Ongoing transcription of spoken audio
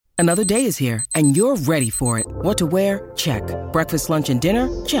Another day is here, and you're ready for it. What to wear? Check. Breakfast, lunch, and dinner?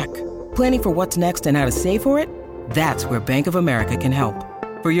 Check. Planning for what's next and how to save for it? That's where Bank of America can help.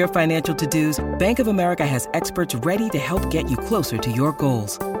 For your financial to-dos, Bank of America has experts ready to help get you closer to your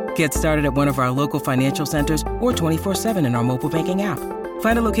goals. Get started at one of our local financial centers or 24/7 in our mobile banking app.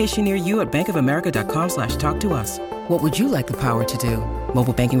 Find a location near you at bankofamerica.com/talktous. What would you like the power to do?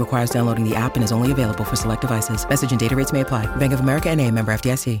 Mobile banking requires downloading the app and is only available for select devices. Message and data rates may apply. Bank of America N.A., member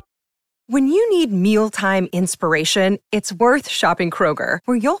FDIC. When you need mealtime inspiration, it's worth shopping Kroger,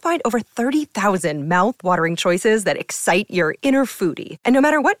 where you'll find over 30,000 mouth-watering choices that excite your inner foodie. And no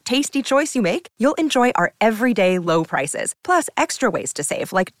matter what tasty choice you make, you'll enjoy our everyday low prices, plus extra ways to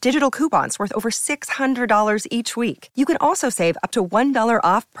save, like digital coupons worth over $600 each week. You can also save up to $1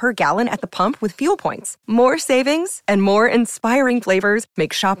 off per gallon at the pump with fuel points. More savings and more inspiring flavors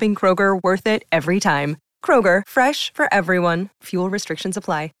make shopping Kroger worth it every time. Kroger, fresh for everyone. Fuel restrictions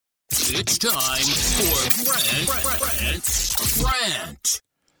apply. It's time for Rant's Rant.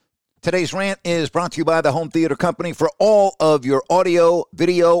 Today's rant is brought to you by the Home Theater Company. For all of your audio,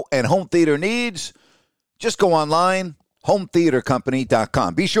 video, and home theater needs, just go online,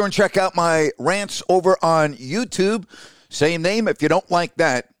 hometheatercompany.com. Be sure and check out my rants over on YouTube. Same name if you don't like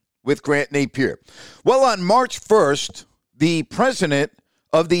that, with Grant Napier. Well, on March 1st, the president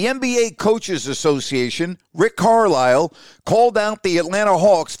of the NBA Coaches Association, Rick Carlisle, called out the Atlanta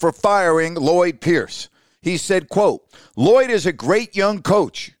Hawks for firing Lloyd Pierce. He said, quote, "Lloyd is a great young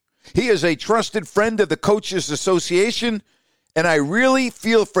coach. He is a trusted friend of the Coaches Association, and I really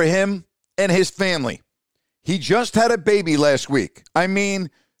feel for him and his family. He just had a baby last week. I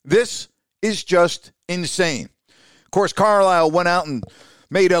mean, this is just insane." Of course, Carlisle went out and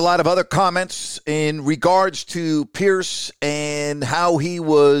made a lot of other comments in regards to Pierce and how he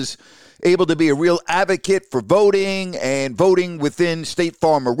was able to be a real advocate for voting and voting within State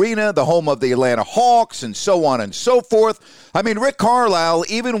Farm Arena, the home of the Atlanta Hawks, and so on and so forth. I mean, Rick Carlisle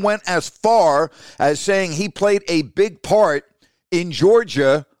even went as far as saying he played a big part in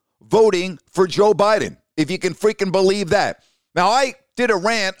Georgia voting for Joe Biden, if you can freaking believe that. Now, I did a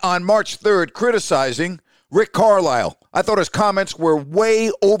rant on March 3rd criticizing Rick Carlisle. I thought his comments were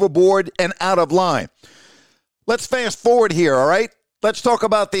way overboard and out of line. Let's fast forward here, all right? Let's talk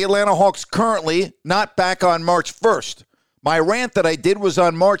about the Atlanta Hawks currently, not back on March 1st. My rant that I did was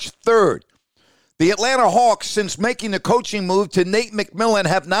on March 3rd. The Atlanta Hawks, since making the coaching move to Nate McMillan,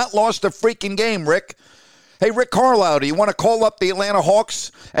 have not lost a freaking game, Rick. Hey, Rick Carlisle, do you want to call up the Atlanta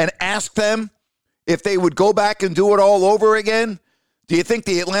Hawks and ask them if they would go back and do it all over again? Do you think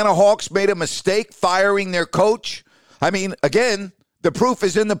the Atlanta Hawks made a mistake firing their coach? I mean, again, the proof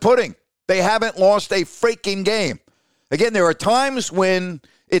is in the pudding. They haven't lost a freaking game. Again, there are times when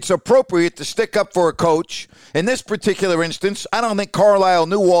it's appropriate to stick up for a coach. In this particular instance, I don't think Carlisle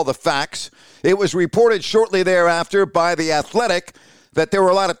knew all the facts. It was reported shortly thereafter by The Athletic that there were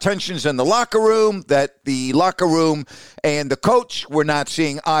a lot of tensions in the locker room, that the locker room and the coach were not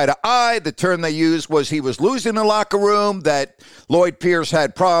seeing eye to eye. The term they used was he was losing the locker room, that Lloyd Pierce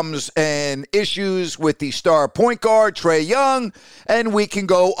had problems and issues with the star point guard, Trae Young, and we can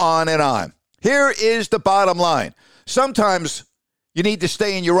go on and on. Here is the bottom line. Sometimes you need to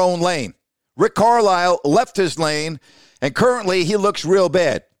stay in your own lane. Rick Carlisle left his lane, and currently he looks real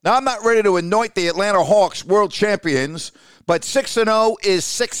bad. Now, I'm not ready to anoint the Atlanta Hawks world champions, but 6-0 is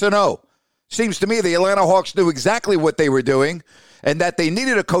 6-0. Seems to me the Atlanta Hawks knew exactly what they were doing and that they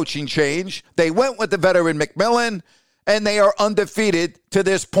needed a coaching change. They went with the veteran McMillan, and they are undefeated to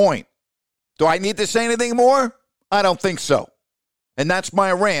this point. Do I need to say anything more? I don't think so. And that's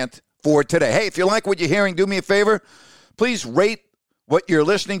my rant for today. Hey, if you like what you're hearing, do me a favor. Please rate what you're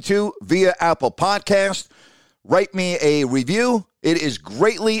listening to via Apple Podcast. Write me a review. It is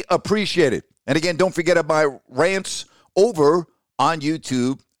greatly appreciated. And again, don't forget about my rants over on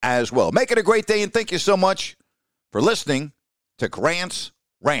YouTube as well. Make it a great day, and thank you so much for listening to Grant's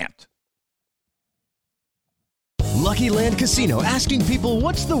Rant. Lucky Land Casino, asking people,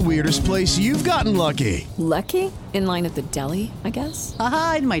 what's the weirdest place you've gotten lucky? Lucky? In line at the deli, I guess?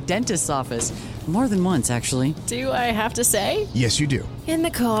 Aha, in my dentist's office. More than once, actually. Do I have to say? Yes, you do. In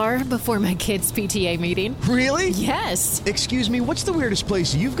the car before my kids' PTA meeting. Really? Yes. Excuse me, what's the weirdest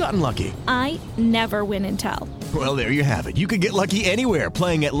place you've gotten lucky? I never win and tell. Well, there you have it. You can get lucky anywhere,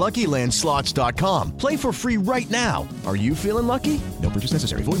 playing at LuckyLandSlots.com. Play for free right now. Are you feeling lucky? No purchase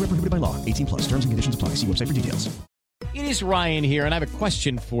necessary. Void where prohibited by law. 18+. Terms and conditions apply. See website for details. It is Ryan here, and I have a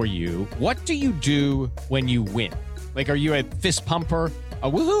question for you. What do you do when you win? Like, are you a fist pumper, a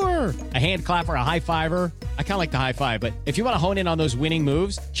woo-hooer, a hand clapper, a high-fiver? I kind of like the high-five, but if you want to hone in on those winning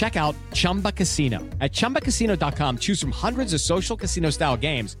moves, check out Chumba Casino. At ChumbaCasino.com, choose from hundreds of social casino-style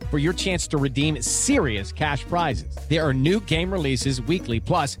games for your chance to redeem serious cash prizes. There are new game releases weekly,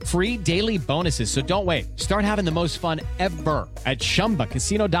 plus free daily bonuses. So don't wait. Start having the most fun ever at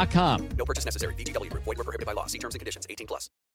ChumbaCasino.com. No purchase necessary. VGW Group. Void where prohibited by law. See terms and conditions. 18+.